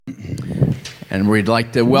And we'd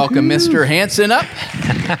like to welcome Mr. Hanson up.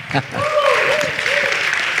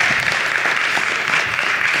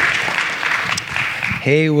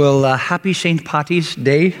 Hey, well, happy St. Patty's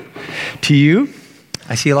Day to you.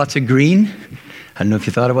 I see lots of green. I don't know if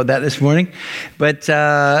you thought about that this morning, but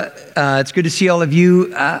it's good to see all of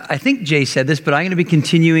you. I think Jay said this, but I'm going to be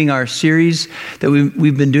continuing our series that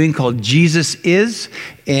we've been doing called Jesus Is,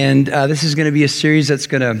 and this is going to be a series that's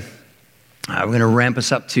going to we're going to ramp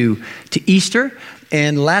us up to Easter.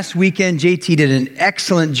 And last weekend, JT did an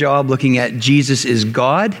excellent job looking at Jesus is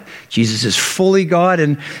God. Jesus is fully God.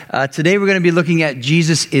 And today we're going to be looking at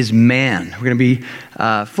Jesus is man. We're going to be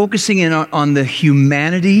focusing in on the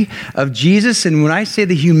humanity of Jesus. And when I say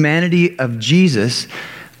the humanity of Jesus,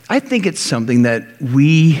 I think it's something that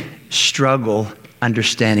we struggle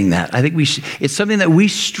understanding that. I think it's something that we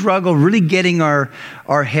struggle really getting our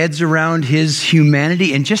heads around his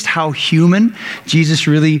humanity and just how human Jesus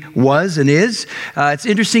really was and is. It's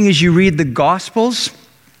interesting as you read the Gospels,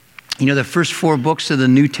 you know, the first 4 books of the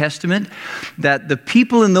New Testament, that the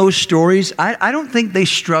people in those stories, I don't think they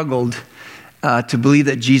struggled to believe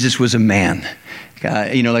that Jesus was a man.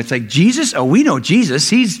 It's like Jesus, we know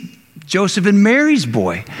Jesus, he's Joseph and Mary's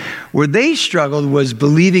boy. Where they struggled was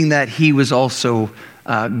believing that he was also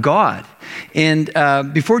God. And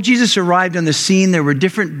before Jesus arrived on the scene, there were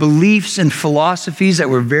different beliefs and philosophies that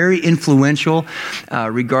were very influential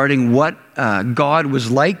regarding what God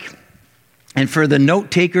was like. And for the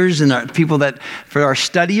note takers and people for our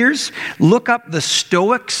studiers, look up the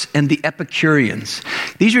Stoics and the Epicureans.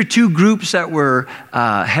 These are 2 groups that were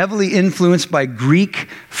heavily influenced by Greek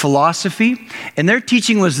philosophy. And their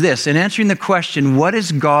teaching was this: in answering the question, what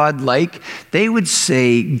is God like? They would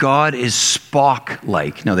say God is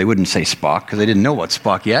Spock-like. No, they wouldn't say Spock because they didn't know what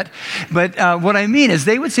Spock yet. But what I mean is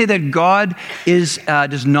they would say that God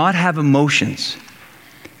does not have emotions.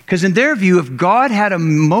 Because in their view, if God had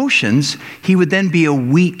emotions, he would then be a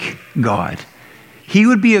weak God. He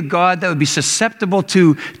would be a God that would be susceptible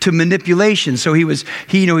to manipulation. So he was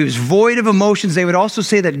void of emotions. They would also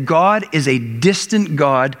say that God is a distant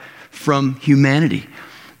God from humanity.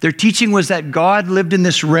 Their teaching was that God lived in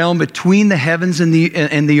this realm between the heavens and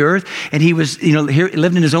the earth, and he was, he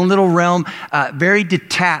lived in his own little realm, very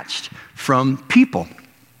detached from people.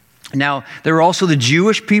 Now, there were also the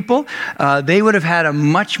Jewish people. They would have had a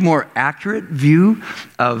much more accurate view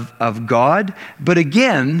of God. But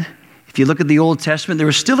again, if you look at the Old Testament, there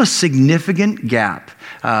was still a significant gap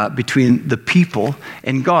between the people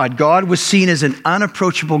and God. God was seen as an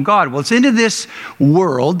unapproachable God. Well, it's into this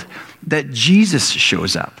world that Jesus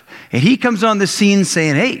shows up. And he comes on the scene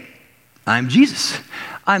saying, hey, I'm Jesus.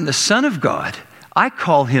 I'm the Son of God. I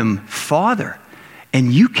call him Father,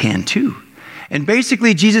 and you can too. And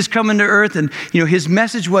basically, Jesus coming to earth, and his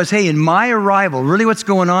message was, hey, in my arrival, really what's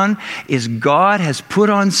going on is God has put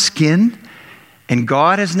on skin, and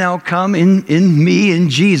God has now come in me, in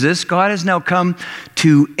Jesus, God has now come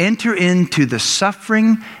to enter into the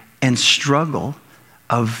suffering and struggle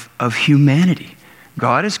of humanity.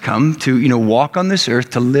 God has come to, walk on this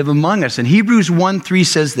earth, to live among us. And Hebrews 1:3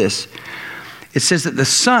 says this. It says that the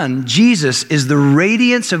Son, Jesus, is the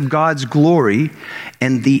radiance of God's glory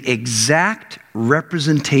and the exact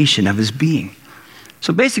representation of his being.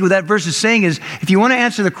 So basically what that verse is saying is, if you want to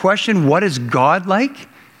answer the question, what is God like?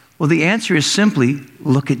 Well, the answer is simply,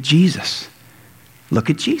 look at Jesus. Look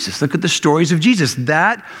at Jesus. Look at the stories of Jesus.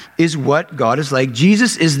 That is what God is like.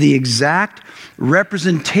 Jesus is the exact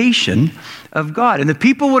representation of God. And the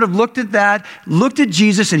people would have looked at that, looked at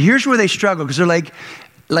Jesus, and here's where they struggle, because they're like,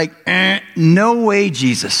 no way,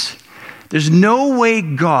 Jesus. There's no way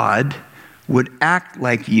God would act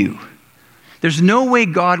like you. There's no way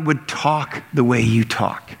God would talk the way you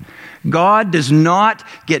talk. God does not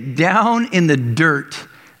get down in the dirt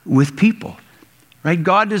with people, right?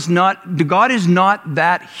 God is not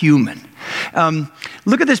that human.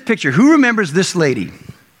 Look at this picture. Who remembers this lady?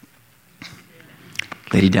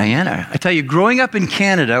 Lady Diana. I tell you, growing up in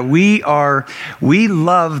Canada, we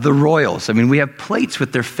love the royals. I mean, we have plates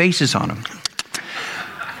with their faces on them.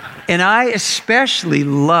 And I especially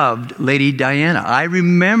loved Lady Diana. I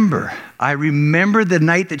remember the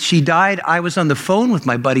night that she died. I was on the phone with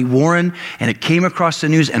my buddy Warren, and it came across the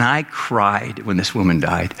news, and I cried when this woman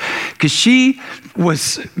died. Because she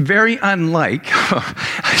was very unlike,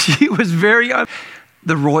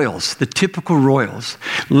 the royals, the typical royals.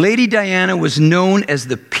 Lady Diana was known as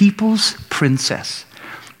the people's princess.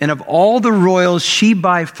 And of all the royals, she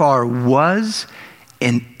by far was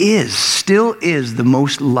and still is the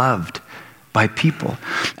most loved by people.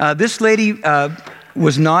 This lady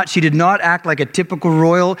she did not act like a typical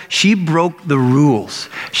royal. She broke the rules.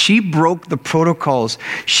 She broke the protocols.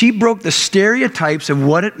 She broke the stereotypes of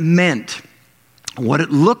what it meant, what it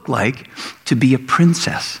looked like to be a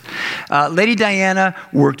princess. Lady Diana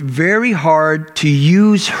worked very hard to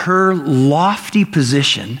use her lofty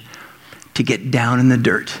position to get down in the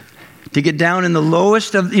dirt, to get down in the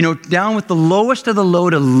lowest of, down with the lowest of the low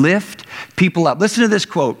to lift people up. Listen to this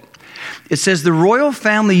quote. It says, the royal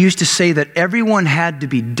family used to say that everyone had to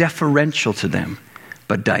be deferential to them.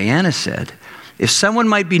 But Diana said, if someone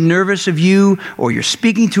might be nervous of you, or you're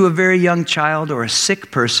speaking to a very young child or a sick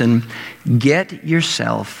person, get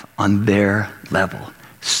yourself on their level.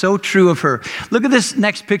 So true of her. Look at this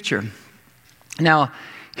next picture. Now,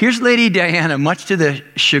 here's Lady Diana, much to the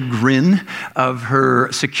chagrin of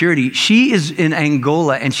her security. She is in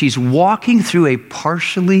Angola, and she's walking through a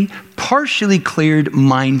partially cleared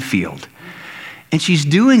minefield. And she's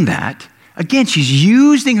doing that. Again, she's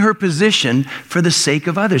using her position for the sake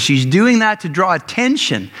of others. She's doing that to draw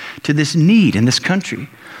attention to this need in this country.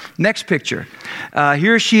 Next picture.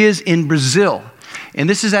 Here she is in Brazil. And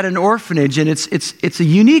this is at an orphanage, and it's a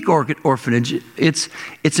unique orphanage.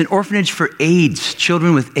 It's an orphanage for AIDS,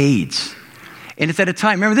 children with AIDS. And it's at a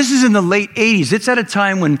time, remember, this is in the late 80s. It's at a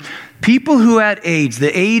time when people who had AIDS,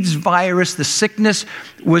 the AIDS virus, the sickness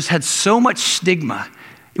had so much stigma.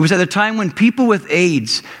 It was at a time when people with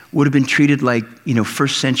AIDS would have been treated like,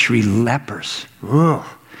 first century lepers. Ugh.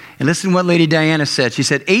 And listen to what Lady Diana said. She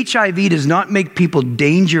said, HIV does not make people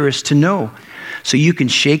dangerous to know. So you can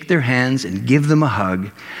shake their hands and give them a hug.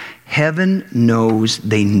 Heaven knows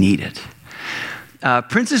they need it.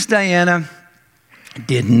 Princess Diana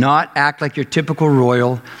did not act like your typical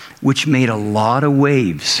royal, which made a lot of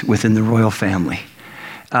waves within the royal family.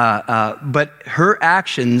 But her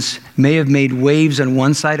actions may have made waves on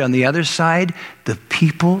one side. On the other side, the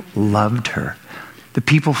people loved her. The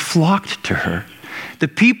people flocked to her. The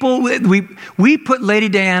people, we put Lady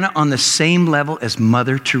Diana on the same level as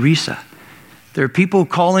Mother Teresa. There are people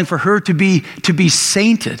calling for her to be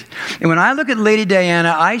sainted. And when I look at Lady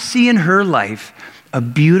Diana, I see in her life a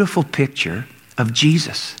beautiful picture of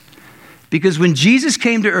Jesus. Because when Jesus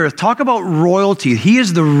came to earth, talk about royalty. He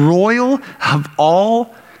is the royal of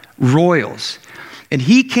all royals. And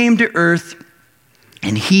he came to earth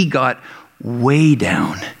and he got way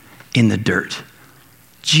down in the dirt.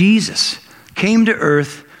 Jesus came to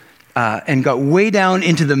earth and got way down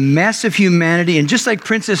into the mess of humanity. And just like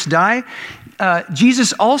Princess Di,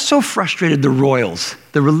 Jesus also frustrated the royals,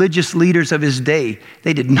 the religious leaders of his day.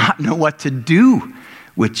 They did not know what to do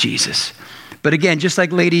with Jesus. But again, just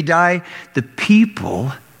like Lady Di, the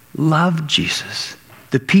people loved Jesus.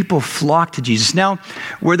 The people flocked to Jesus. Now,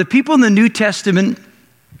 where the people in the New Testament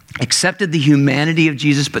accepted the humanity of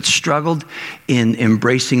Jesus but struggled in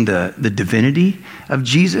embracing the divinity of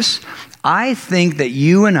Jesus, I think that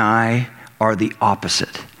you and I are the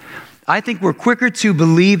opposite. I think we're quicker to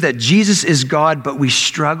believe that Jesus is God, but we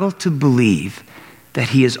struggle to believe that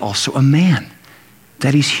he is also a man,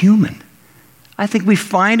 that he's human. I think we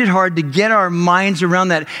find it hard to get our minds around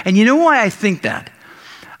that. And you know why I think that?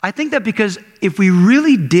 I think that because if we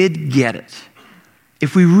really did get it,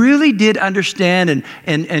 if we really did understand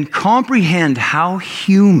and comprehend how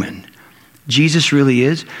human Jesus really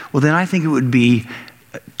is, well, then I think it would be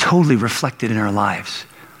totally reflected in our lives.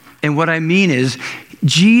 And what I mean is,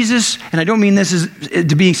 Jesus, and I don't mean this as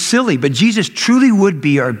to being silly, but Jesus truly would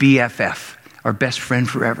be our BFF, our best friend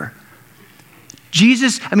forever.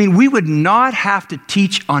 Jesus, we would not have to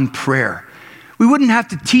teach on prayer. We wouldn't have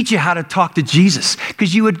to teach you how to talk to Jesus,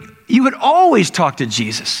 because you would always talk to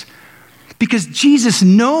Jesus, because Jesus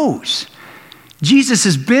knows. Jesus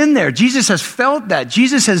has been there. Jesus has felt that.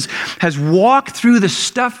 Jesus has walked through the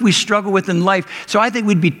stuff we struggle with in life. So I think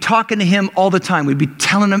we'd be talking to him all the time. We'd be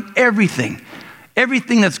telling him everything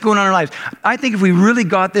that's going on in our lives. I think if we really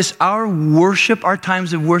got this, our worship, our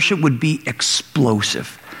times of worship would be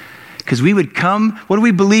explosive. Because we would come, what do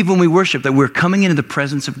we believe when we worship? That we're coming into the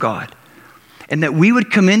presence of God. And that we would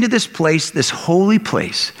come into this place, this holy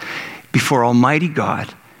place, before Almighty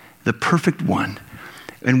God, the perfect one.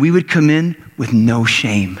 And we would come in with no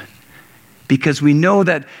shame. Because we know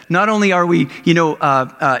that not only are we,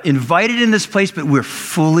 invited in this place, but we're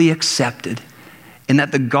fully accepted. And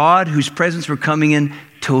that the God whose presence we're coming in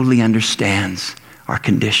totally understands our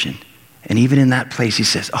condition. And even in that place, he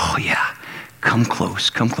says, oh yeah, come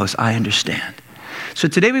close, I understand. So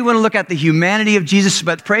today we want to look at the humanity of Jesus,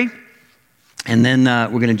 but pray, and then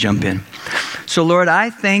we're going to jump in. So Lord,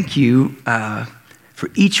 I thank you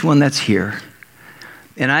for each one that's here.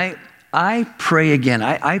 And I pray again,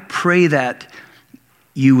 I pray that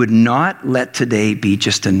you would not let today be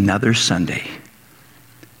just another Sunday,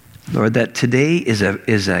 Lord, that today is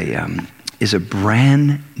a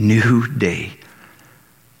brand new day,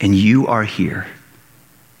 and you are here.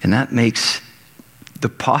 And that makes the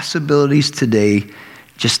possibilities today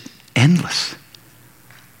just endless.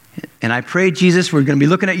 And I pray, Jesus, we're going to be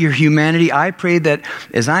looking at your humanity. I pray that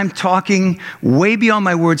as I'm talking way beyond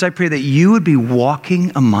my words, I pray that you would be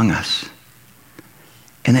walking among us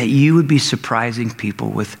and that you would be surprising people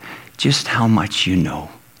with just how much you know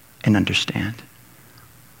and understand.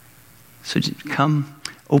 So just come,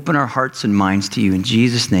 open our hearts and minds to you in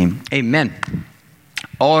Jesus' name. Amen.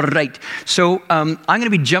 All right. So I'm going to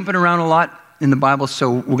be jumping around a lot in the Bible,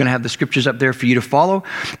 so we're going to have the scriptures up there for you to follow.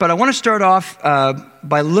 But I want to start off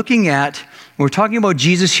by looking at, we're talking about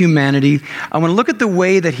Jesus' humanity. I want to look at the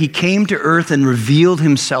way that he came to earth and revealed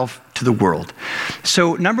himself to the world.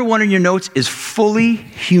 So number one in your notes is fully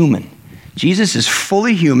human. Jesus is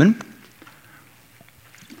fully human.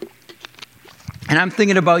 And I'm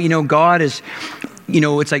thinking about, God is,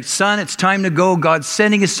 it's like, son, it's time to go. God's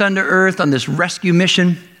sending his son to earth on this rescue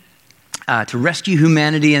mission to rescue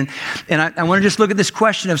humanity. And I want to just look at this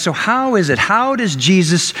question of, so how is it? How does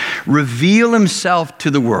Jesus reveal himself to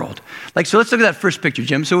the world? So let's look at that first picture,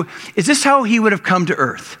 Jim. So is this how he would have come to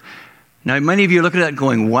earth? Now, many of you are looking at that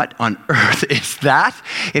going, what on earth is that?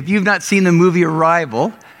 If you've not seen the movie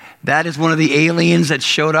Arrival, that is one of the aliens that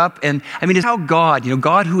showed up. And it's how God,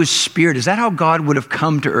 God who is spirit, is that how God would have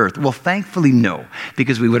come to earth? Well, thankfully, no,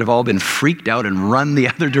 because we would have all been freaked out and run the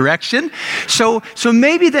other direction. So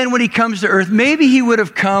maybe then when he comes to earth, maybe he would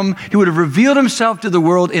have revealed himself to the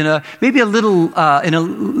world in a little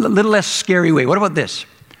less scary way. What about this?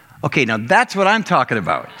 Okay, now that's what I'm talking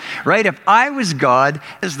about, right? If I was God,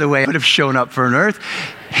 that's the way I would have shown up for an earth.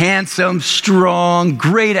 Handsome, strong,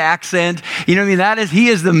 great accent. You know what I mean? He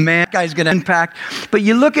is the man. That guy's going to impact. But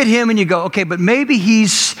you look at him and you go, okay, but maybe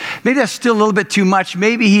that's still a little bit too much.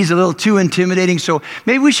 Maybe he's a little too intimidating. So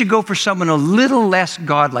maybe we should go for someone a little less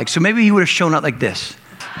godlike. So maybe he would have shown up like this.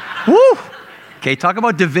 Woo! Okay, talk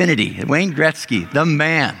about divinity. Wayne Gretzky, the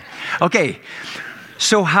man. Okay.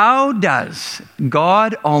 So how does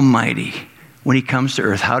God Almighty, when he comes to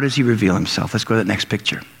earth, how does he reveal himself? Let's go to that next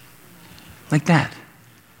picture. Like that.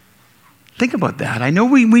 Think about that. I know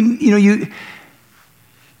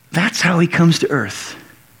that's how he comes to earth.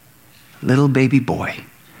 Little baby boy.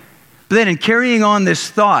 But then in carrying on this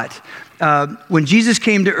thought, when Jesus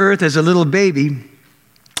came to earth as a little baby,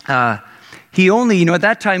 he only, at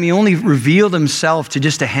that time, he only revealed himself to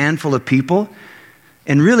just a handful of people.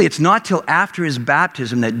 And really, it's not till after his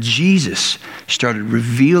baptism that Jesus started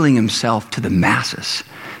revealing himself to the masses,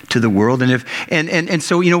 to the world. And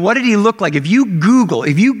so, what did he look like? If you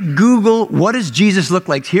Google what does Jesus look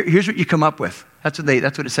like, here's what you come up with. That's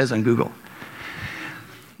what it says on Google.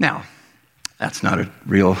 Now, that's not a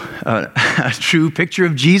real, a true picture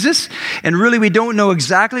of Jesus. And really, we don't know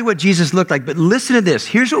exactly what Jesus looked like. But listen to this.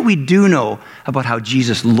 Here's what we do know about how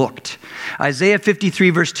Jesus looked. Isaiah 53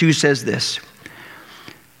 verse 2 says this.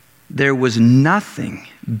 There was nothing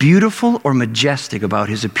beautiful or majestic about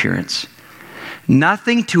his appearance,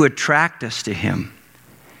 nothing to attract us to him.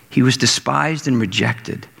 He was despised and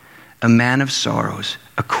rejected, a man of sorrows,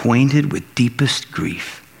 acquainted with deepest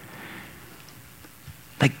grief.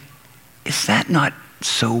 Is that not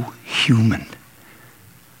so human?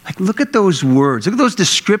 Look at those words. Look at those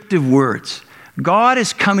descriptive words. God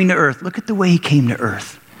is coming to earth. Look at the way he came to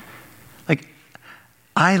earth.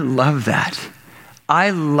 I love that.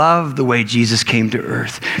 I love the way Jesus came to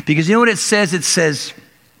earth. Because you know what it says? It says,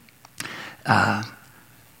 I'm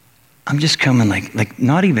just coming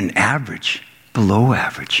not even average, below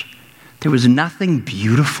average. There was nothing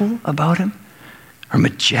beautiful about him or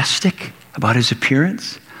majestic about his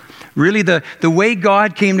appearance. Really, the way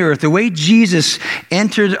God came to earth, the way Jesus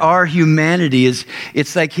entered our humanity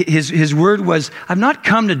it's like his word was, I've not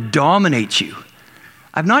come to dominate you.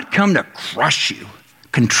 I've not come to crush you,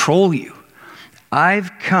 control you.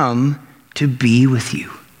 I've come to be with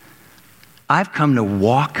you. I've come to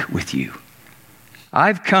walk with you.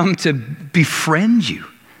 I've come to befriend you.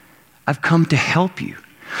 I've come to help you.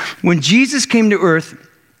 When Jesus came to earth,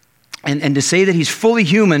 and to say that he's fully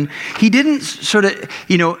human, he didn't sort of,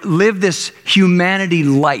 live this humanity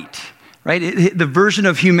light, right? The version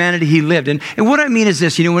of humanity he lived. And what I mean is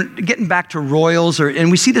this, when getting back to royals, and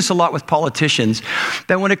we see this a lot with politicians,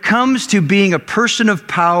 that when it comes to being a person of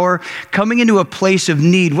power, coming into a place of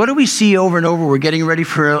need, what do we see over and over? We're getting ready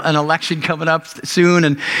for an election coming up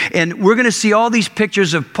soon, and we're going to see all these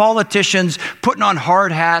pictures of politicians putting on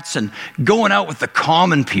hard hats and going out with the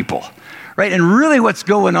common people, right? And really what's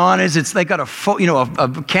going on is it's they got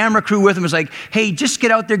a camera crew with them. It's like, hey, just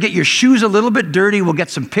get out there, get your shoes a little bit dirty. We'll get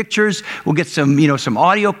some pictures. We'll get some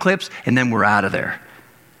audio clips, and then we're out of there.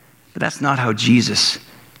 But that's not how Jesus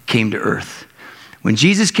came to earth. When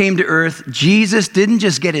Jesus came to earth, Jesus didn't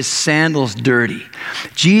just get his sandals dirty.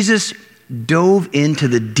 Jesus dove into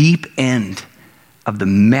the deep end of the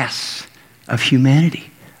mess of humanity,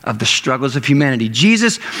 of the struggles of humanity.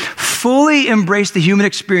 Jesus fully embraced the human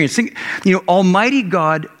experience. Think, Almighty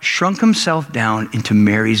God shrunk himself down into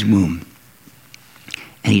Mary's womb,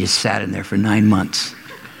 and he just sat in there for 9 months.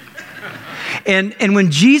 And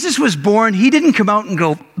when Jesus was born, he didn't come out and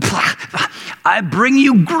go, I bring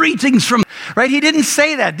you greetings from, right? He didn't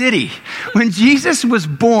say that, did he? When Jesus was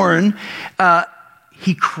born,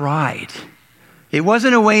 he cried. It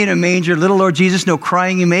wasn't away in a manger, little Lord Jesus, no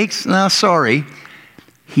crying he makes. No, sorry.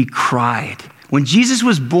 He cried. When Jesus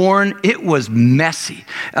was born, it was messy.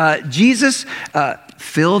 Jesus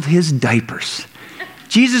filled his diapers.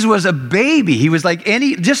 Jesus was a baby. He was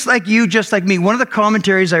just like you, just like me. One of the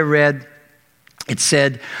commentaries I read, it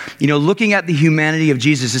said, looking at the humanity of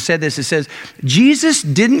Jesus, it said this, it says, Jesus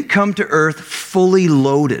didn't come to earth fully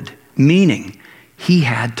loaded, meaning he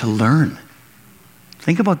had to learn.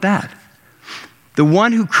 Think about that. The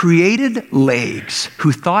one who created legs,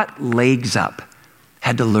 who thought legs up,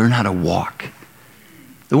 had to learn how to walk.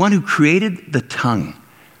 The one who created the tongue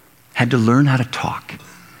had to learn how to talk.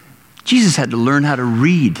 Jesus had to learn how to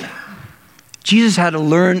read. Jesus had to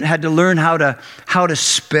learn how to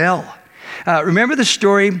spell. Remember the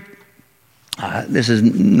story? This is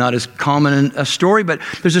not as common a story, but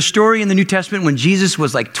there's a story in the New Testament when Jesus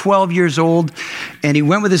was like 12 years old, and he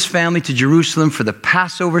went with his family to Jerusalem for the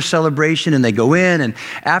Passover celebration, and they go in, and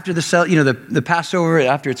after the Passover,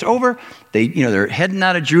 after it's over, they're heading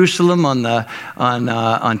out of Jerusalem on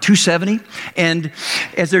 270, and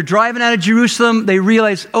as they're driving out of Jerusalem, they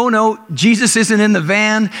realize, oh no, Jesus isn't in the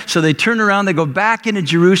van, so they turn around, they go back into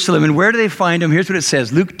Jerusalem, and where do they find him? Here's what it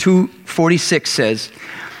says. Luke 2:46 says,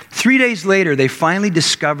 3 days later, they finally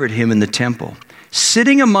discovered him in the temple,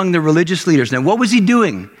 sitting among the religious leaders. Now, what was he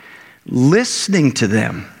doing? Listening to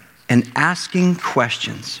them and asking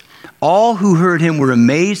questions. All who heard him were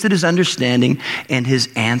amazed at his understanding and his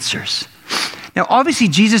answers. Now, obviously,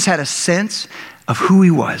 Jesus had a sense of who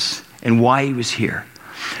he was and why he was here.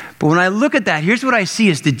 But when I look at that, here's what I see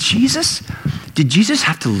is, did Jesus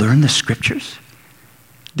have to learn the scriptures?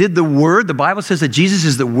 Did the Word, the Bible says that Jesus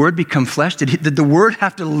is the Word become flesh. Did the Word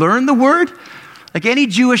have to learn the Word? Like any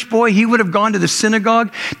Jewish boy, he would have gone to the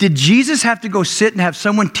synagogue. Did Jesus have to go sit and have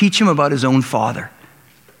someone teach him about his own Father,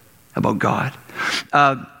 about God?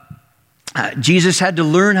 Jesus had to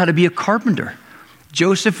learn how to be a carpenter.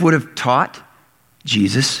 Joseph would have taught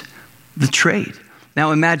Jesus the trade.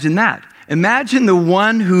 Now imagine that. Imagine the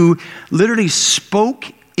one who literally spoke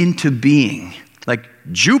into being, like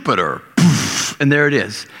Jupiter. And there it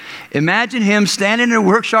is. Imagine him standing in a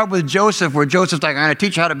workshop with Joseph where Joseph's like, I'm going to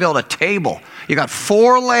teach you how to build a table. You got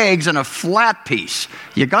 4 legs and a flat piece.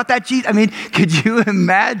 You got that? I mean, could you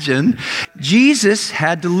imagine? Jesus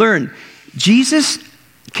had to learn. Jesus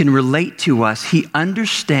can relate to us. He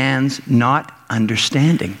understands not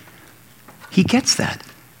understanding. He gets that.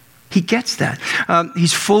 He gets that.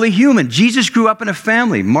 He's fully human. Jesus grew up in a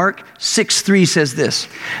family. Mark 6:3 says this.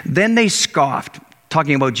 Then they scoffed,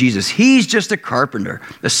 talking about Jesus. He's just a carpenter,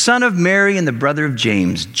 the son of Mary and the brother of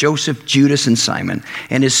James, Joseph, Judas, and Simon.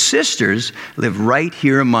 And his sisters live right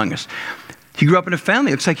here among us. He grew up in a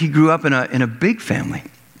family. It looks like he grew up in a big family.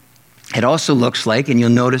 It also looks like, and you'll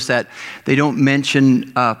notice that they don't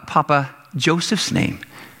mention Papa Joseph's name.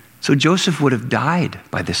 So Joseph would have died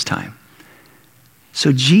by this time.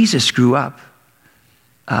 So Jesus grew up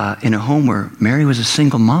in a home where Mary was a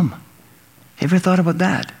single mom. Ever thought about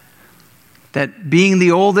that? That being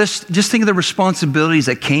the oldest, just think of the responsibilities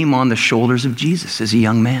that came on the shoulders of Jesus as a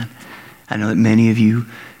young man. I know that many of you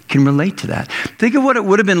can relate to that. Think of what it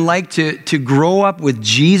would have been like to grow up with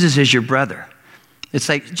Jesus as your brother. It's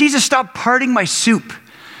like, Jesus, stop parting my soup,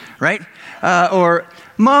 right? Or,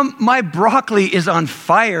 Mom, my broccoli is on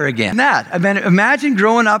fire again. I mean, imagine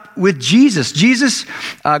growing up with Jesus. Jesus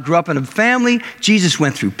grew up in a family. Jesus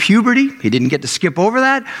went through puberty. He didn't get to skip over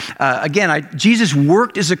that. Jesus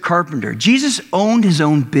worked as a carpenter. Jesus owned his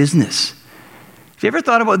own business. Have you ever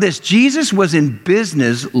thought about this? Jesus was in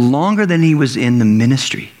business longer than he was in the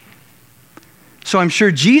ministry. So I'm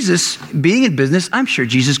sure Jesus, being in business, I'm sure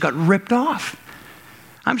Jesus got ripped off.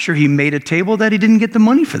 I'm sure he made a table that he didn't get the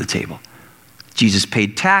money for the table. Jesus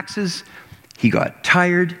paid taxes. He got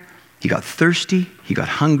tired. He got thirsty. He got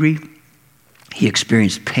hungry. He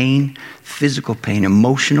experienced pain, physical pain,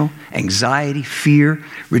 emotional, anxiety, fear,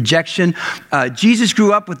 rejection. Jesus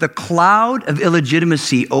grew up with a cloud of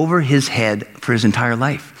illegitimacy over his head for his entire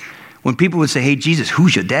life. When people would say, hey, Jesus,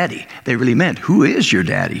 who's your daddy? They really meant, who is your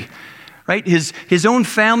daddy? Right? His own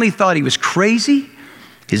family thought he was crazy.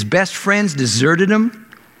 His best friends deserted him.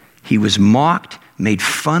 He was mocked, made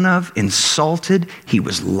fun of, insulted. He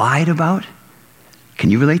was lied about. Can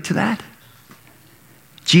you relate to that?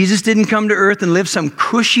 Jesus didn't come to earth and live some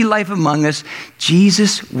cushy life among us.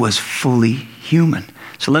 Jesus was fully human.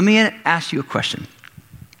 So let me ask you a question.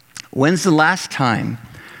 When's the last time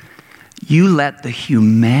you let the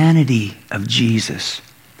humanity of Jesus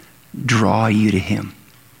draw you to him?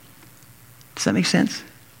 Does that make sense?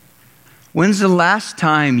 When's the last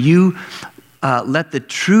time you let the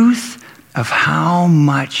truth of how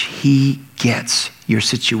much he gets your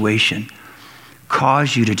situation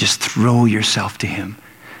cause you to just throw yourself to him?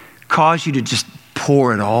 Cause you to just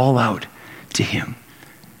pour it all out to him?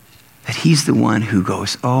 That he's the one who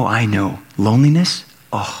goes, oh, I know loneliness.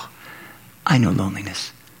 Oh, I know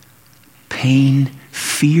loneliness. Pain,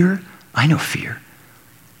 fear. I know fear.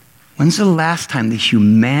 When's the last time the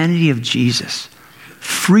humanity of Jesus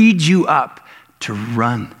freed you up to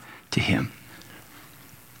run to him?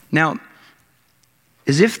 Now,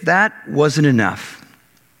 as if that wasn't enough,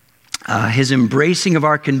 his embracing of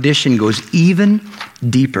our condition goes even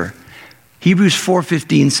deeper. Hebrews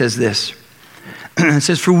 4:15 says this. It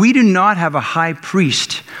says, for we do not have a high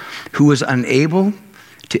priest who was unable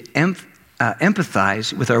to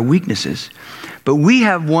empathize with our weaknesses, but we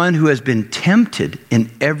have one who has been tempted in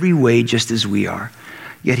every way just as we are,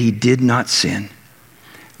 yet he did not sin.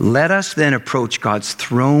 Let us then approach God's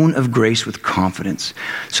throne of grace with confidence,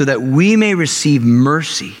 so that we may receive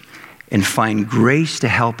mercy and find grace to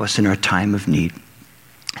help us in our time of need.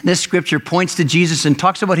 This scripture points to Jesus and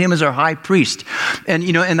talks about him as our high priest. And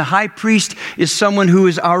the high priest is someone who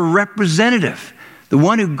is our representative, the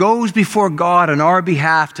one who goes before God on our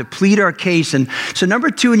behalf to plead our case. And so number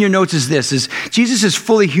 2 in your notes is this, is Jesus is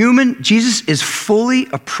fully human. Jesus is fully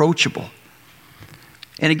approachable.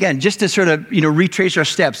 And again, just to sort of, retrace our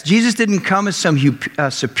steps, Jesus didn't come as some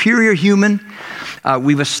superior human.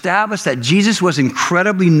 We've established that Jesus was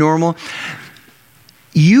incredibly normal.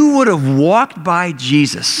 You would have walked by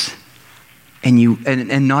Jesus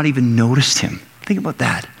and not even noticed him. Think about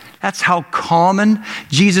that. That's how common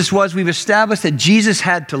Jesus was. We've established that Jesus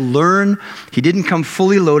had to learn. He didn't come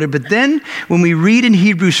fully loaded. But then when we read in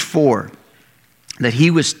Hebrews 4 that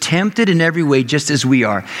he was tempted in every way just as we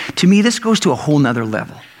are, to me this goes to a whole nother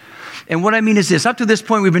level. And what I mean is this. Up to this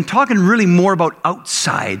point, we've been talking really more about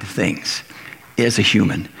outside things as a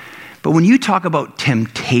human. But when you talk about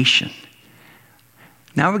temptation,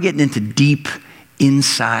 now we're getting into deep,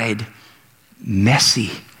 inside,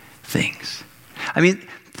 messy things. I mean,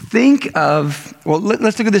 think of,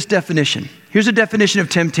 let's look at this definition. Here's a definition of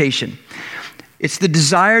temptation. It's the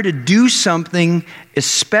desire to do something,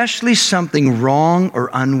 especially something wrong or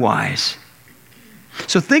unwise.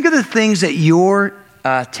 So think of the things that you're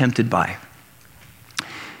tempted by.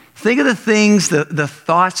 Think of the things, the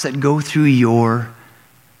thoughts that go through your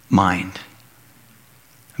mind.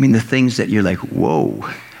 I mean, the things that you're like, whoa,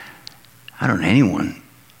 I don't know anyone,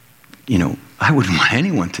 I wouldn't want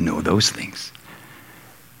anyone to know those things.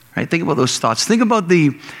 Right? Think about those thoughts. Think about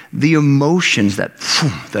the emotions that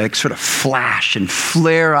sort of flash and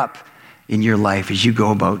flare up in your life as you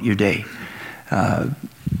go about your day.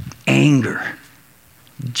 Anger,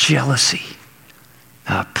 jealousy,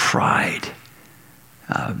 pride,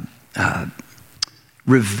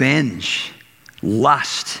 revenge,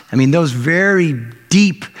 lust. I mean, those very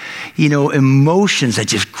deep, emotions that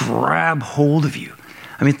just grab hold of you.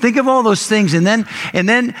 I mean, think of all those things, and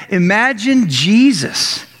then imagine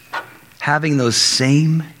Jesus having those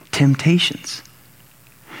same temptations.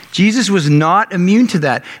 Jesus was not immune to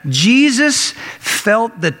that. Jesus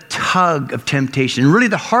felt the tug of temptation. And really,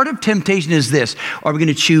 the heart of temptation is this: are we going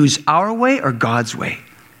to choose our way or God's way?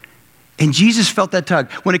 And Jesus felt that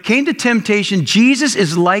tug. When it came to temptation, Jesus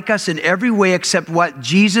is like us in every way except what?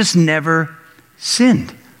 Jesus never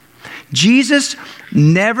sinned. Jesus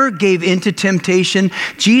never gave in to temptation.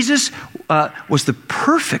 Jesus was the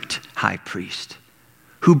perfect high priest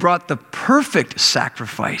who brought the perfect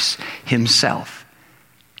sacrifice himself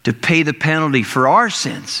to pay the penalty for our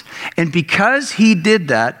sins. And because he did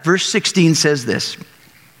that, verse 16 says this.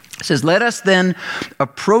 It says, let us then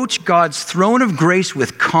approach God's throne of grace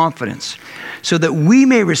with confidence so that we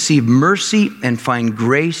may receive mercy and find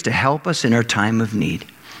grace to help us in our time of need.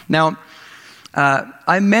 Now,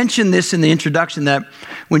 I mentioned this in the introduction that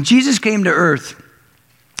when Jesus came to earth,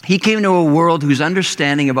 He came into a world whose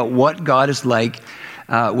understanding about what God is like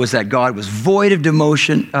was that God was void of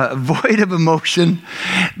emotion,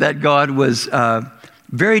 that God was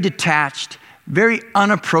very detached, very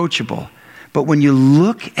unapproachable. But when you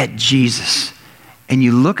look at Jesus and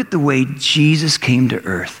you look at the way Jesus came to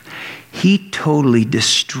earth, he totally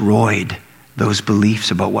destroyed those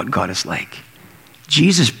beliefs about what God is like.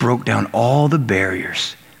 Jesus broke down all the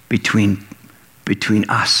barriers between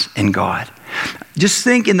us and God. Just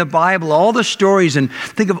think in the Bible, all the stories, and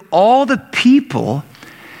think of all the people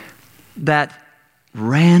that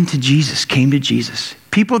ran to Jesus, came to Jesus.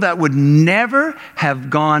 People that would never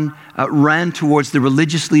have ran towards the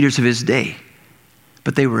religious leaders of his day,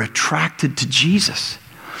 but they were attracted to Jesus.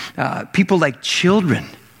 People like children.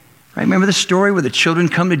 Right? Remember the story where the children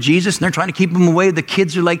come to Jesus and they're trying to keep them away. The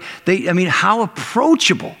kids are like, how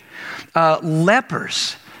approachable.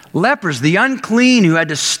 Lepers, the unclean who had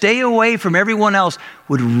to stay away from everyone else,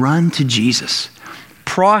 would run to Jesus.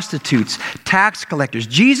 Prostitutes, tax collectors.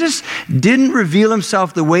 Jesus didn't reveal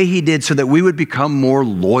himself the way he did so that we would become more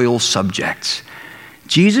loyal subjects.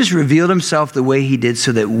 Jesus revealed himself the way he did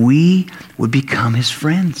so that we would become his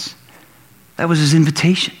friends. That was his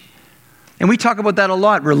invitation. And we talk about that a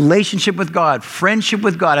lot, relationship with God, friendship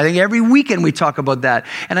with God. I think every weekend we talk about that.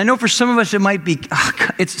 And I know for some of us it might be,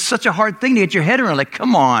 it's such a hard thing to get your head around. Like,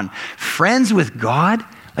 come on, friends with God?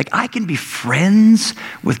 Like, I can be friends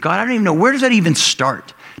with God? I don't even know. Where does that even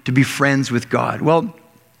start, to be friends with God? Well,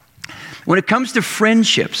 when it comes to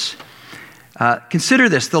friendships, consider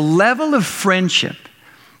this. The level of friendship,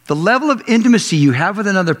 the level of intimacy you have with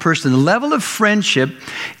another person, the level of friendship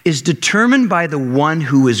is determined by the one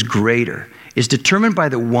who is greater, is determined by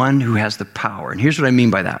the one who has the power. And here's what I mean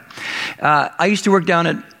by that. I used to work down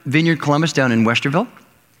at Vineyard Columbus down in Westerville.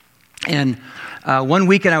 And one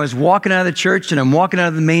weekend I was walking out of the church and I'm walking out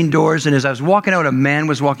of the main doors. And as I was walking out, a man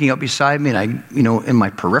was walking up beside me. And in my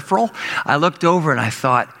peripheral, I looked over and I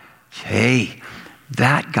thought, hey,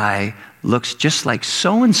 that guy looks just like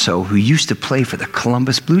so-and-so who used to play for the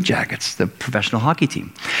Columbus Blue Jackets, the professional hockey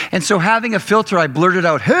team. And so having a filter, I blurted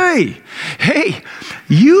out, hey,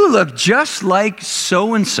 you look just like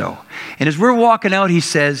so-and-so. And as we're walking out, he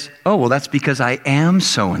says, oh, well, that's because I am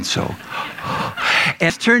so-and-so.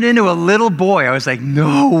 And it turned into a little boy. I was like,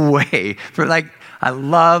 no way. I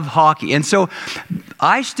love hockey. And so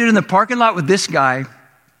I stood in the parking lot with this guy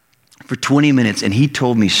for 20 minutes, and he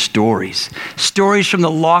told me stories from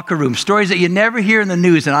the locker room, stories that you never hear in the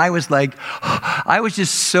news. And I was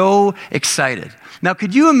just so excited. Now,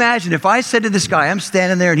 could you imagine if I said to this guy, I'm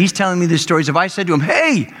standing there and he's telling me these stories, if I said to him,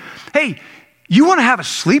 hey, you want to have a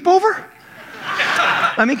sleepover?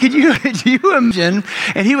 I mean, could you imagine?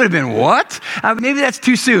 And he would have been, what? Maybe that's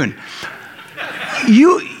too soon.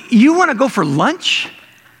 You want to go for lunch?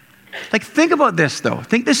 Like, think about this, though.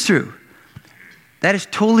 Think this through. That is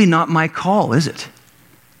totally not my call, is it?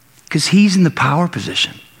 Because he's in the power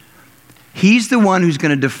position. He's the one who's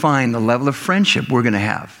going to define the level of friendship we're going to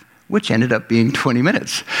have, which ended up being 20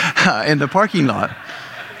 minutes in the parking lot.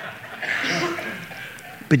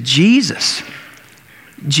 But Jesus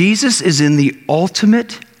is in the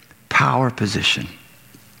ultimate power position.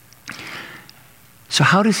 So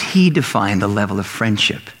how does he define the level of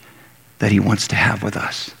friendship that he wants to have with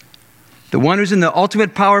us? The one who's in the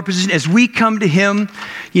ultimate power position, as we come to him,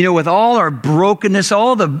 with all our brokenness,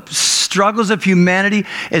 all the struggles of humanity,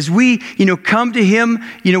 as we, come to him,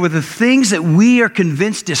 with the things that we are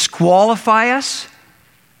convinced disqualify us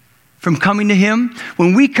from coming to him,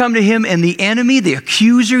 when we come to him and the enemy, the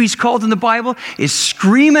accuser he's called in the Bible, is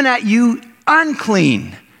screaming at you,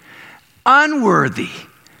 unclean, unworthy,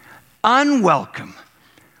 unwelcome.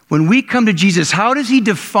 When we come to Jesus, how does he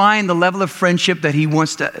define the level of friendship that he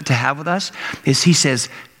wants to have with us? Is he says,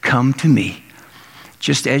 come to me,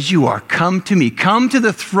 just as you are. Come to me. Come to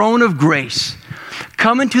the throne of grace.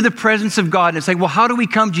 Come into the presence of God. And it's like, well, how do we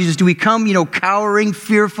come, Jesus? Do we come, cowering,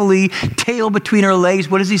 fearfully, tail between our legs?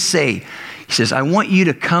 What does he say? He says, I want you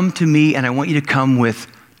to come to me, and I want you to come with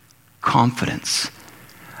confidence.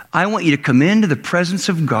 I want you to come into the presence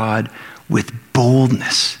of God with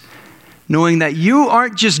boldness, knowing that you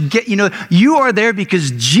aren't just you are there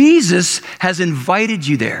because Jesus has invited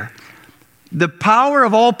you there. The power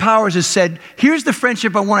of all powers has said, here's the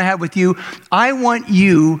friendship I want to have with you. I want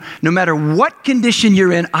you, no matter what condition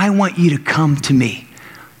you're in, I want you to come to me.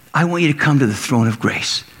 I want you to come to the throne of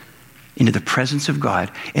grace, into the presence of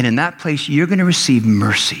God. And in that place, you're going to receive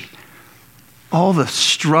mercy. All the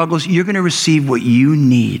struggles, you're going to receive what you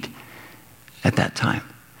need at that time.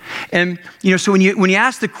 And, so when you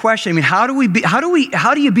ask the question, how do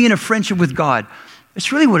you be in a friendship with God?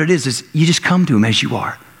 It's really what it is you just come to him as you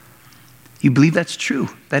are. You believe that's true,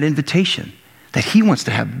 that invitation, that he wants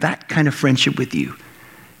to have that kind of friendship with you.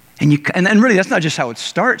 And really, that's not just how it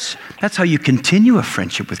starts. That's how you continue a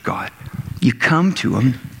friendship with God. You come to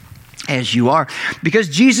him as you are. Because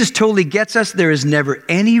Jesus totally gets us, there is never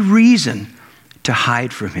any reason to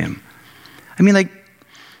hide from him. I mean,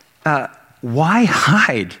 why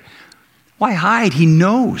hide? Why hide? He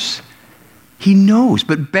knows. He knows.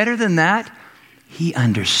 But better than that, he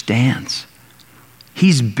understands.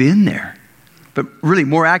 He's been there. But really,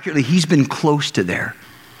 more accurately, he's been close to there.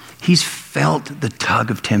 He's felt the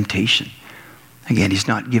tug of temptation. Again, he's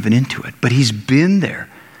not given into it, but he's been there.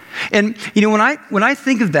 And when I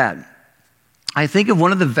think of that, I think of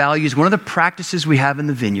one of the values, one of the practices we have in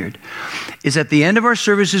the Vineyard is at the end of our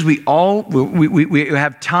services, we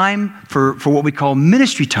have time for what we call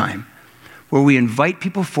ministry time, where we invite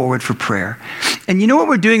people forward for prayer. And you know what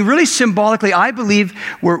we're doing? Really symbolically, I believe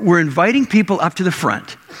we're inviting people up to the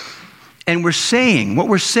front. And what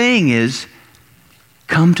we're saying is,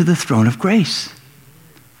 come to the throne of grace.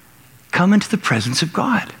 Come into the presence of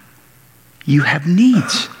God. You have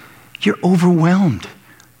needs. You're overwhelmed.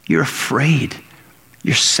 You're afraid.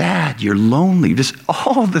 You're sad. You're lonely. Just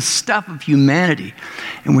all the stuff of humanity.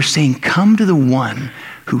 And we're saying, come to the one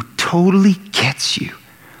who totally gets you.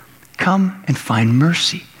 Come and find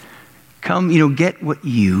mercy. Come, get what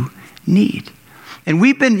you need. And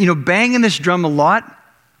we've been, banging this drum a lot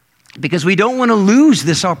because we don't want to lose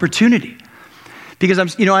this opportunity. Because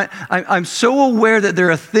I'm so aware that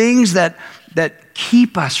there are things that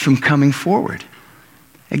keep us from coming forward.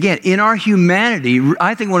 Again, in our humanity,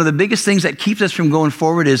 I think one of the biggest things that keeps us from going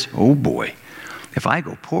forward is, oh boy, if I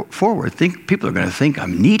go forward, people are going to think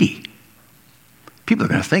I'm needy. People are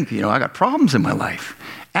going to think, I got problems in my life.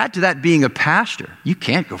 Add to that being a pastor, you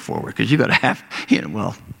can't go forward because you got to have,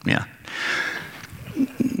 yeah.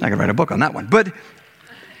 I could write a book on that one. But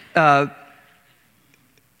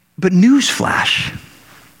newsflash,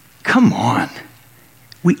 come on.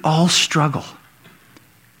 We all struggle.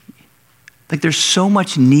 There's so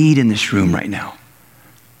much need in this room right now.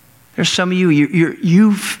 There's some of you,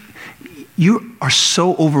 you are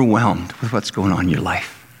so overwhelmed with what's going on in your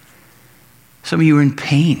life. Some of you are in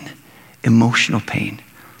pain, emotional pain.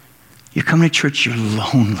 You're coming to church, you're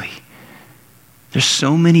lonely. There's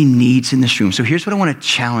so many needs in this room. So here's what I want to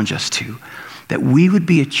challenge us to, that we would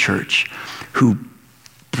be a church who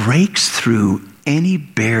breaks through any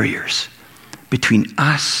barriers between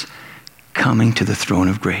us coming to the throne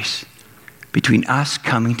of grace, between us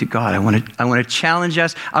coming to God. I want to challenge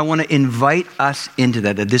us. I want to invite us into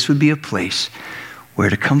that this would be a place where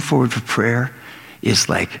to come forward for prayer is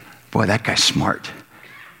like, boy, that guy's smart.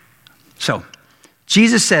 So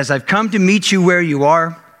Jesus says, I've come to meet you where you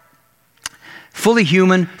are, fully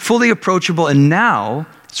human, fully approachable, and now,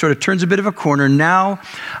 sort of turns a bit of a corner, now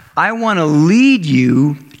I want to lead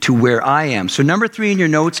you to where I am. So number 3 in your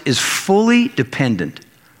notes is fully dependent.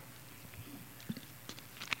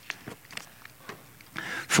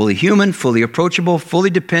 Fully human, fully approachable, fully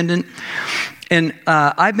dependent. And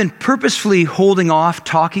I've been purposefully holding off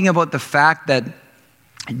talking about the fact that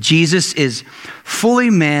Jesus is fully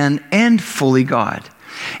man and fully God.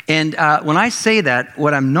 And when I say that,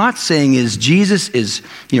 what I'm not saying is Jesus is,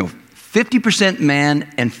 50%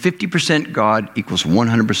 man and 50% God equals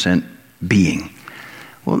 100% being.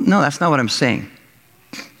 Well, no, that's not what I'm saying.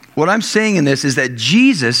 What I'm saying in this is that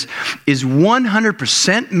Jesus is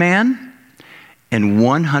 100% man and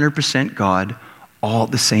 100% God all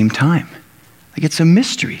at the same time. It's a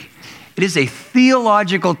mystery. It is a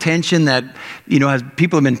theological tension that, as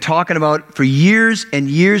people have been talking about for years and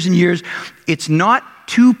years and years. It's not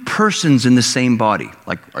two persons in the same body.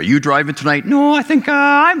 Are you driving tonight? No, I think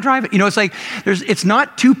I'm driving. It's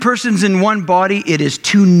not two persons in one body. It is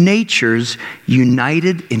two natures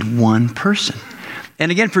united in one person.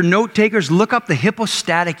 And again, for note takers, look up the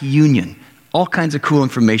hypostatic union. All kinds of cool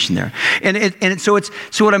information there. So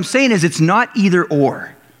what I'm saying is it's not either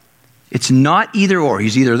or. It's not either or.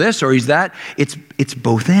 He's either this or he's that. It's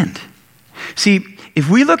both end. See, if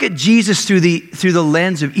we look at Jesus through the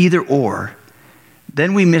lens of either or,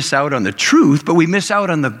 then we miss out on the truth, but we miss out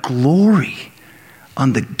on the glory,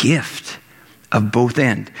 on the gift of both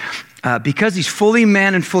end. Because he's fully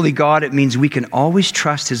man and fully God, it means we can always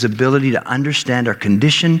trust his ability to understand our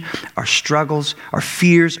condition, our struggles, our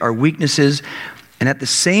fears, our weaknesses, and at the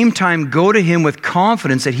same time go to him with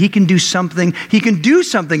confidence that he can do something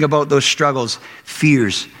about those struggles,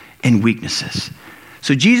 fears, and weaknesses.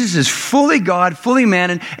 So Jesus is fully God, fully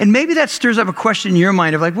man, and maybe that stirs up a question in your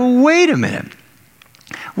mind of wait a minute.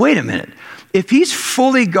 If he's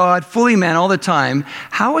fully God, fully man all the time,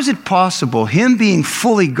 how is it possible, him being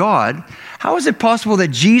fully God, how is it possible that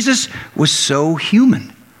Jesus was so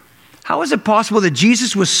human? How is it possible that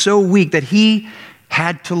Jesus was so weak that he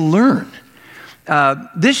had to learn?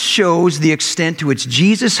 This shows the extent to which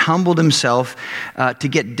Jesus humbled himself to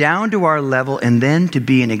get down to our level and then to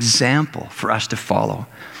be an example for us to follow.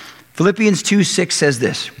 Philippians 2:6 says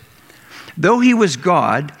this, though he was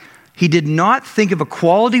God, he did not think of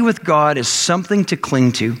equality with God as something to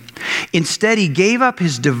cling to. Instead, he gave up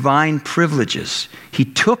his divine privileges. He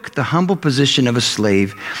took the humble position of a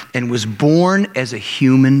slave and was born as a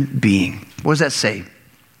human being. What does that say?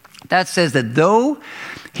 That says that though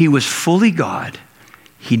he was fully God,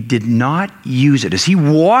 he did not use it. As he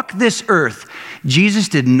walked this earth, Jesus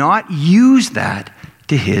did not use that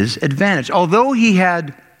to his advantage. Although he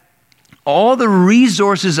had all the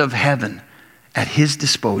resources of heaven at his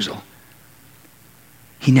disposal,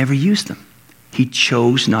 he never used them. He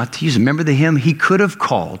chose not to use them. Remember the hymn? He could have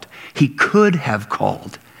called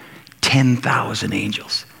 10,000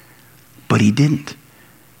 angels, but he didn't.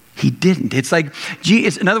 He didn't. It's like,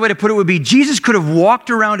 another way to put it would be, Jesus could have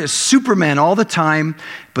walked around as Superman all the time,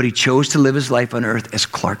 but he chose to live his life on earth as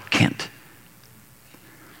Clark Kent.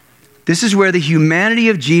 This is where the humanity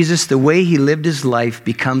of Jesus, the way he lived his life,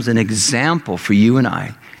 becomes an example for you and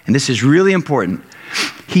I. And this is really important.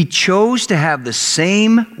 He chose to have the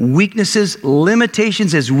same weaknesses,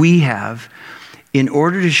 limitations as we have in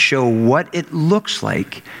order to show what it looks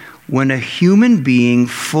like when a human being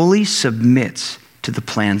fully submits to the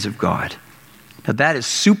plans of God. Now that is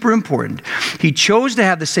super important. He chose to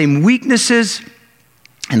have the same weaknesses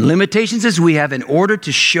and limitations as we have in order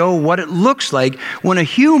to show what it looks like when a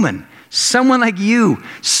human, someone like you,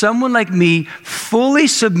 someone like me, fully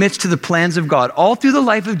submits to the plans of God. All through the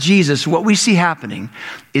life of Jesus, what we see happening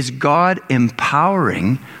is God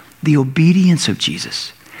empowering the obedience of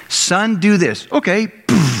Jesus. Son, do this. Okay.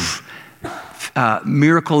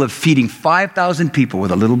 Miracle of feeding 5,000 people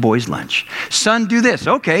with a little boy's lunch. Son, do this.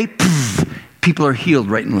 Okay. People are healed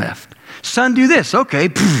right and left. Son, do this. Okay.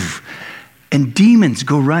 And demons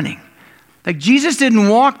go running. Like Jesus didn't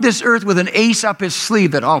walk this earth with an ace up his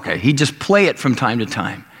sleeve that, okay, he'd just play it from time to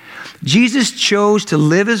time. Jesus chose to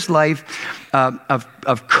live his life,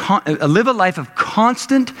 live a life of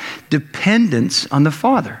constant dependence on the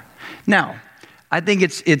Father. Now, I think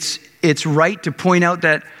it's right to point out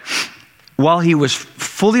that while he was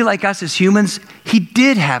fully like us as humans, he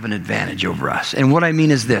did have an advantage over us. And what I mean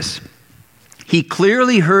is this. He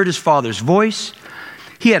clearly heard his Father's voice.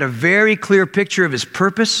 He had a very clear picture of his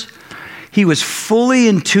purpose. He was fully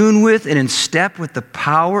in tune with and in step with the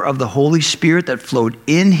power of the Holy Spirit that flowed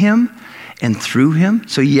in him and through him.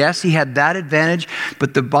 So yes, he had that advantage.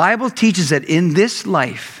 But the Bible teaches that in this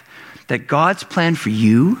life, that God's plan for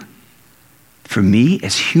you, for me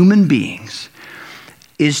as human beings,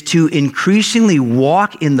 is to increasingly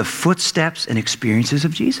walk in the footsteps and experiences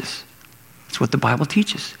of Jesus. That's what the Bible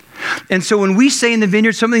teaches. And so when we say in the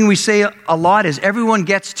Vineyard, something we say a lot is everyone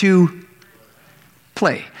gets to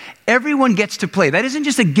play. Everyone gets to play. That isn't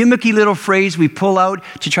just a gimmicky little phrase we pull out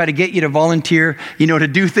to try to get you to volunteer, to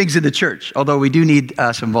do things in the church. Although we do need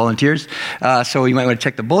some volunteers, so you might want to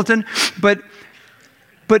check the bulletin. But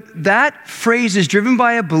that phrase is driven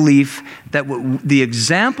by a belief that the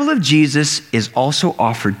example of Jesus is also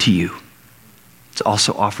offered to you. It's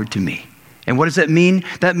also offered to me. And what does that mean?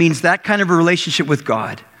 That means that kind of a relationship with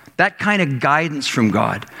God, that kind of guidance from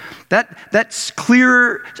God, that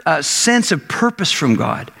clearer sense of purpose from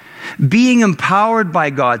God, being empowered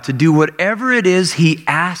by God to do whatever it is he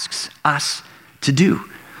asks us to do.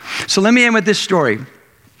 So let me end with this story.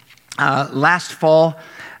 Last fall,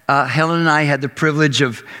 Helen and I had the privilege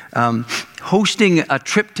of hosting a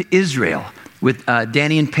trip to Israel with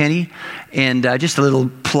Danny and Penny. And just a little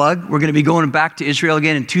plug, we're going to be going back to Israel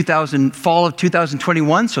again in fall of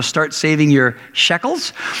 2021, so start saving your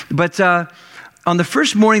shekels. But on the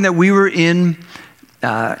first morning that we were in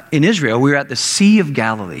Israel, we were at the Sea of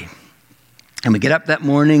Galilee. And we get up that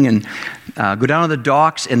morning and go down to the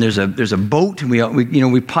docks, and there's a boat, and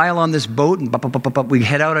we pile on this boat, and we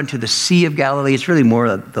head out onto the Sea of Galilee. It's really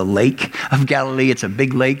more the Lake of Galilee. It's a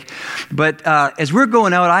big lake. But as we're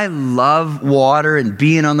going out, I love water and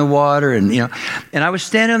being on the water, and I was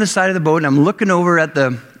standing on the side of the boat, and I'm looking over at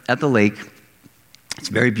the lake. It's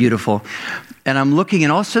very beautiful, and I'm looking,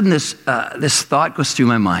 and all of a sudden this thought goes through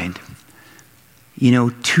my mind.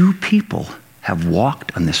 2 people have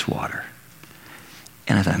walked on this water.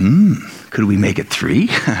 And I thought, could we make it 3?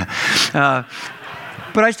 But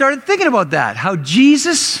I started thinking about that, how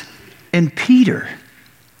Jesus and Peter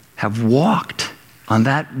have walked on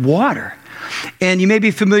that water. And you may be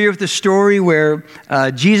familiar with the story where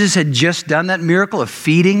Jesus had just done that miracle of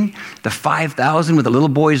feeding the 5,000 with a little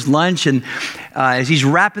boy's lunch. And as he's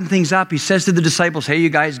wrapping things up, he says to the disciples, hey, you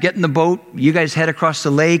guys, get in the boat. You guys head across the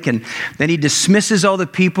lake. And then he dismisses all the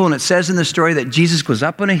people. And it says in the story that Jesus goes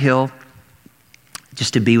up on a hill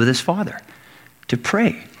just to be with his Father, to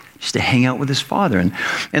pray, just to hang out with his Father.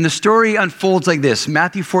 And the story unfolds like this.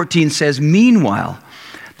 Matthew 14 says, meanwhile,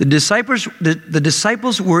 the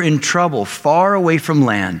disciples were in trouble far away from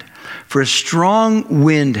land, for a strong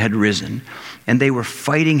wind had risen, and they were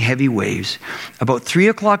fighting heavy waves. About 3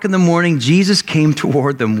 o'clock in the morning, Jesus came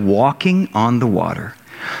toward them walking on the water.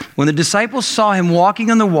 When the disciples saw him walking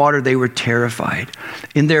on the water, they were terrified.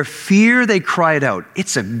 In their fear, they cried out,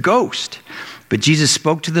 "It's a ghost!" But Jesus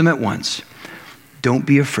spoke to them at once. "Don't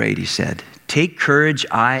be afraid," he said. "Take courage,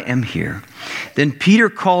 I am here." Then Peter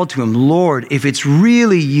called to him, "Lord, if it's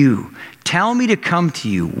really you, tell me to come to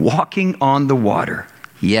you, walking on the water."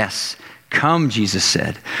 "Yes, come," Jesus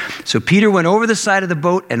said. So Peter went over the side of the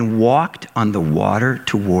boat and walked on the water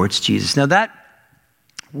towards Jesus. Now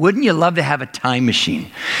wouldn't you love to have a time machine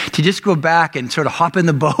to just go back and sort of hop in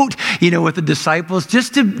the boat, with the disciples,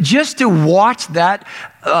 just to watch that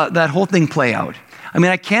whole thing play out? I mean,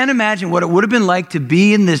 I can't imagine what it would have been like to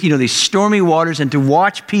be in this, these stormy waters and to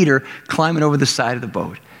watch Peter climbing over the side of the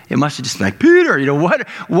boat. It must have just been like, Peter,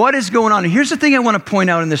 what is going on? And here's the thing I want to point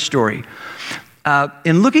out in this story.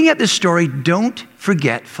 In looking at this story, don't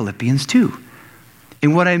forget Philippians 2.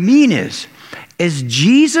 And what I mean is, as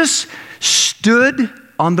Jesus stood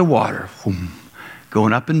on the water,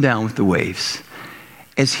 going up and down with the waves,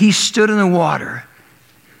 as he stood in the water,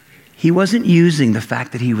 he wasn't using the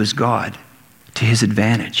fact that he was God to his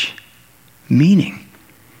advantage, meaning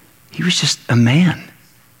he was just a man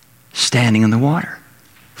standing in the water,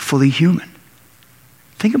 fully human.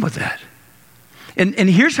 Think about that. And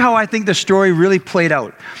here's how I think the story really played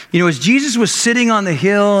out. As Jesus was sitting on the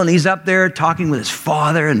hill and he's up there talking with his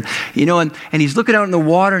Father and he's looking out in the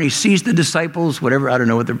water and he sees the disciples, whatever, I don't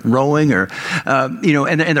know what they're rowing or,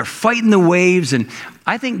 and they're fighting the waves. And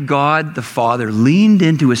I think God, the Father, leaned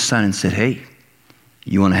into his Son and said, "Hey,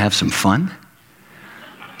 you want to have some fun?"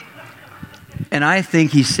 And I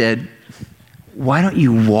think he said, "Why don't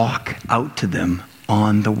you walk out to them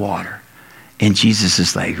on the water?" And Jesus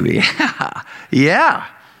is like, yeah.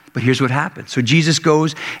 But here's what happens. So Jesus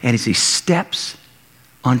goes, and as he steps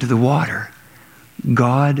onto the water,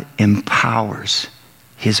 God empowers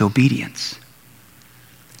his obedience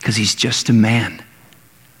because he's just a man.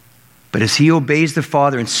 But as he obeys the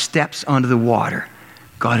Father and steps onto the water,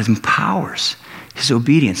 God empowers his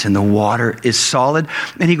obedience, and the water is solid.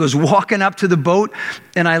 And he goes walking up to the boat,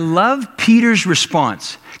 and I love Peter's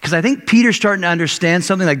response, because I think Peter's starting to understand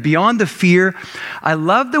something like beyond the fear. I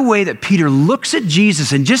love the way that Peter looks at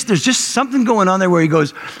Jesus, and there's just something going on there where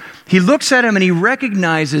he looks at him and he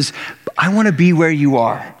recognizes, I want to be where you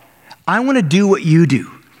are. I want to do what you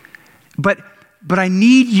do. But I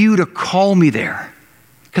need you to call me there,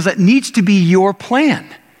 because that needs to be your plan.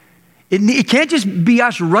 It can't just be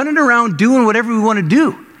us running around doing whatever we want to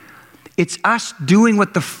do. It's us doing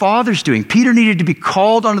what the Father's doing. Peter needed to be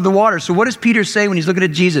called onto the water. So what does Peter say when he's looking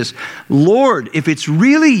at Jesus? "Lord, if it's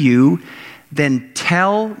really you, then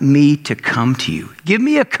tell me to come to you. Give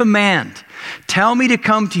me a command. Tell me to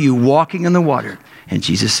come to you walking on the water." And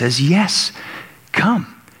Jesus says, "Yes, come."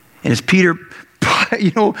 And as Peter,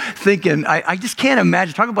 thinking, I just can't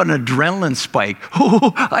imagine, talk about an adrenaline spike.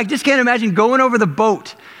 I just can't imagine going over the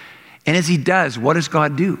boat. And as he does, what does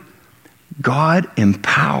God do? God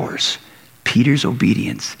empowers Peter's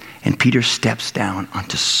obedience, and Peter steps down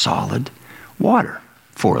onto solid water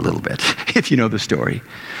for a little bit, if you know the story.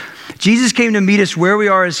 Jesus came to meet us where we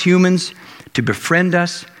are as humans, to befriend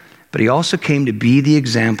us, but he also came to be the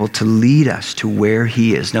example to lead us to where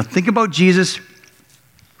he is. Now think about Jesus,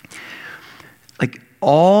 like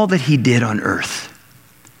all that he did on earth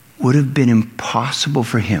would have been impossible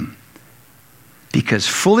for him, because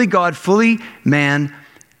fully God, fully man,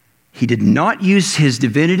 he did not use his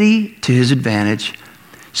divinity to his advantage.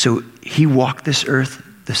 So he walked this earth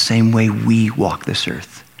the same way we walk this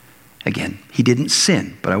earth. Again, he didn't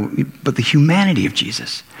sin, but the humanity of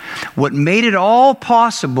Jesus. What made it all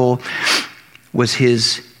possible was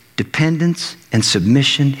his dependence and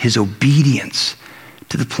submission, his obedience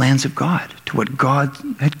to the plans of God, to what God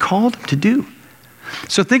had called him to do.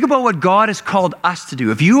 So think about what God has called us to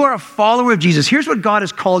do. If you are a follower of Jesus, here's what God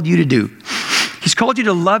has called you to do. He's called you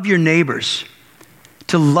to love your neighbors,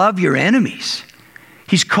 to love your enemies.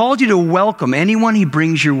 He's called you to welcome anyone he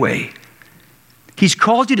brings your way. He's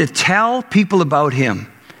called you to tell people about him.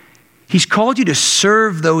 He's called you to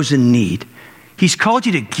serve those in need. He's called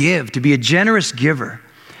you to give, to be a generous giver.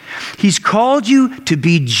 He's called you to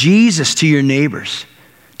be Jesus to your neighbors,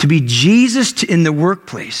 to be Jesus in the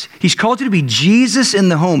workplace. He's called you to be Jesus in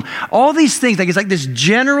the home. All these things, it's like this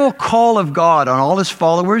general call of God on all his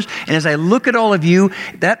followers. And as I look at all of you,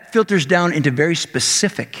 that filters down into very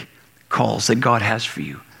specific calls that God has for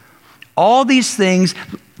you. All these things,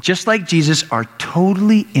 just like Jesus, are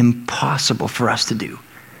totally impossible for us to do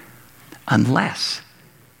unless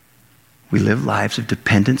we live lives of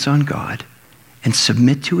dependence on God and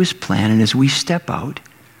submit to his plan. And as we step out,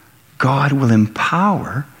 God will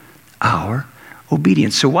empower our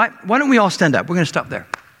obedience. So why don't we all stand up? We're going to stop there.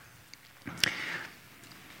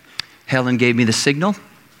 Helen gave me the signal.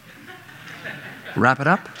 Wrap it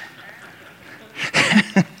up.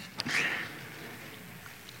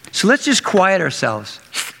 So let's just quiet ourselves.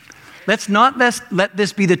 Let's not let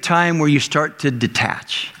this be the time where you start to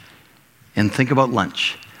detach and think about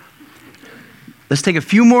lunch. Let's take a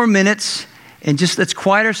few more minutes and just let's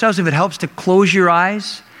quiet ourselves. If it helps to close your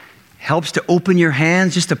eyes, helps to open your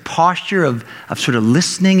hands, just a posture of sort of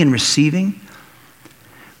listening and receiving.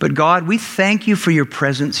 But God, we thank you for your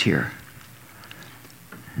presence here.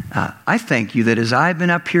 I thank you that as I've been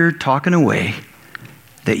up here talking away,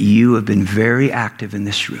 that you have been very active in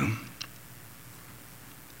this room,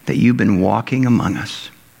 that you've been walking among us.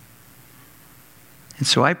 And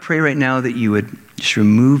so I pray right now that you would just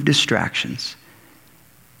remove distractions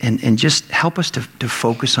and just help us to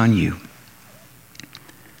focus on you.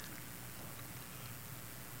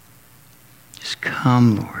 Just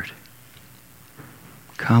come, Lord.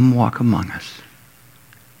 Come walk among us.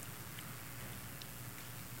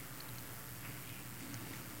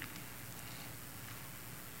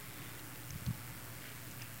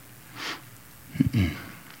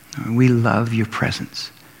 We love your presence.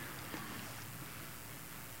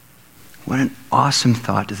 What an awesome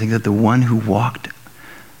thought to think that the one who walked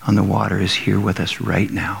on the water is here with us right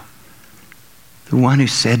now. The one who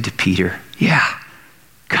said to Peter, yeah,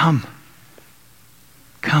 come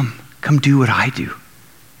do what I do.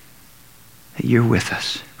 That you're with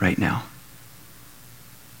us right now.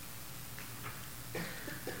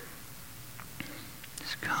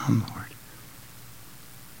 Just come, Lord.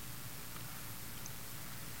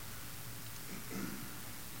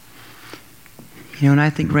 And I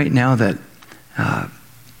think right now that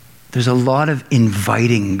there's a lot of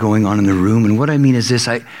inviting going on in the room. And what I mean is this,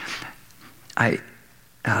 I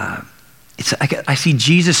see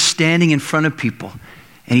Jesus standing in front of people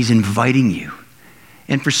and he's inviting you.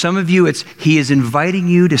 And for some of you, he is inviting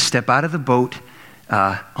you to step out of the boat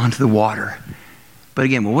onto the water. But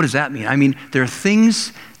again, what does that mean? I mean, there are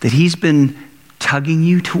things that he's been tugging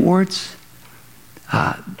you towards.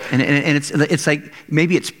 And it's like,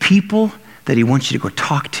 maybe it's people that he wants you to go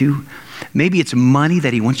talk to. Maybe it's money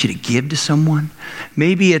that he wants you to give to someone.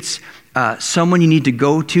 Maybe it's someone you need to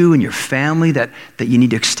go to in your family that you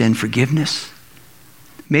need to extend forgiveness.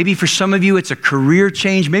 Maybe for some of you, it's a career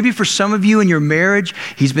change. Maybe for some of you in your marriage,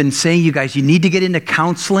 he's been saying, you guys, you need to get into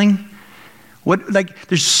counseling.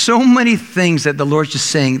 There's so many things that the Lord's just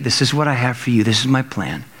saying, this is what I have for you. This is my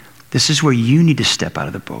plan. This is where you need to step out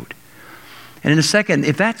of the boat. And in a second,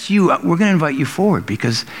 if that's you, we're going to invite you forward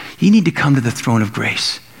because you need to come to the throne of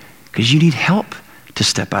grace because you need help to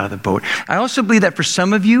step out of the boat. I also believe that for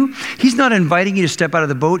some of you, he's not inviting you to step out of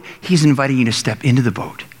the boat. He's inviting you to step into the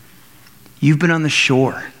boat. You've been on the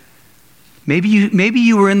shore. Maybe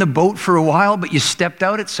you were in the boat for a while, but you stepped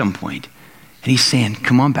out at some point. And he's saying,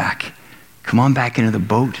 come on back. Come on back into the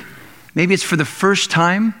boat. Maybe it's for the first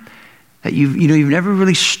time that you've never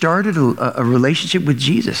really started a relationship with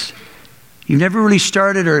Jesus. You've never really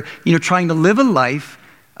started or, trying to live a life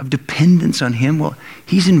of dependence on him. Well,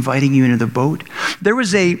 he's inviting you into the boat. There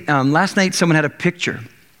was last night someone had a picture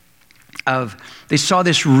they saw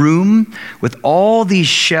this room with all these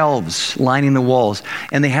shelves lining the walls,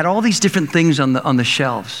 and they had all these different things on the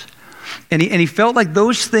shelves. And he felt like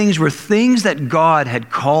those things were things that God had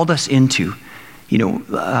called us into,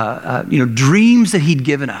 dreams that he'd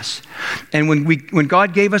given us. And when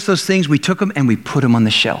God gave us those things, we took them and we put them on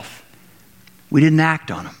the shelf. We didn't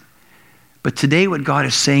act on them. But today what God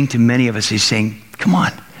is saying to many of us, he's saying, come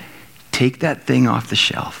on, take that thing off the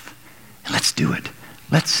shelf and let's do it.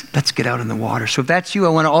 Let's get out in the water. So if that's you, I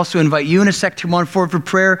want to also invite you in a sec to come on forward for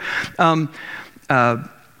prayer. I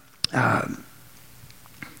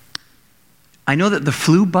know that the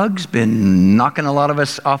flu bug's been knocking a lot of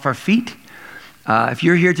us off our feet. If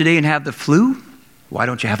you're here today and have the flu, why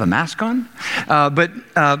don't you have a mask on?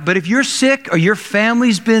 But if you're sick or your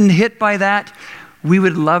family's been hit by that, we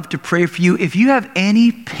would love to pray for you. If you have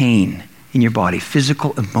any pain in your body,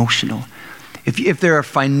 physical, emotional, If there are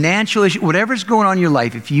financial issues, whatever's going on in your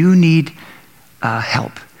life, if you need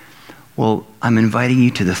help, well, I'm inviting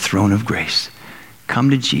you to the throne of grace. Come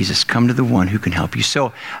to Jesus. Come to the one who can help you.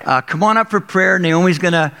 So come on up for prayer. Naomi's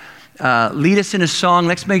going to lead us in a song.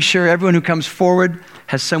 Let's make sure everyone who comes forward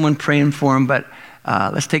has someone praying for them. But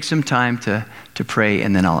let's take some time to pray,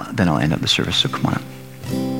 and then I'll end up the service. So come on up.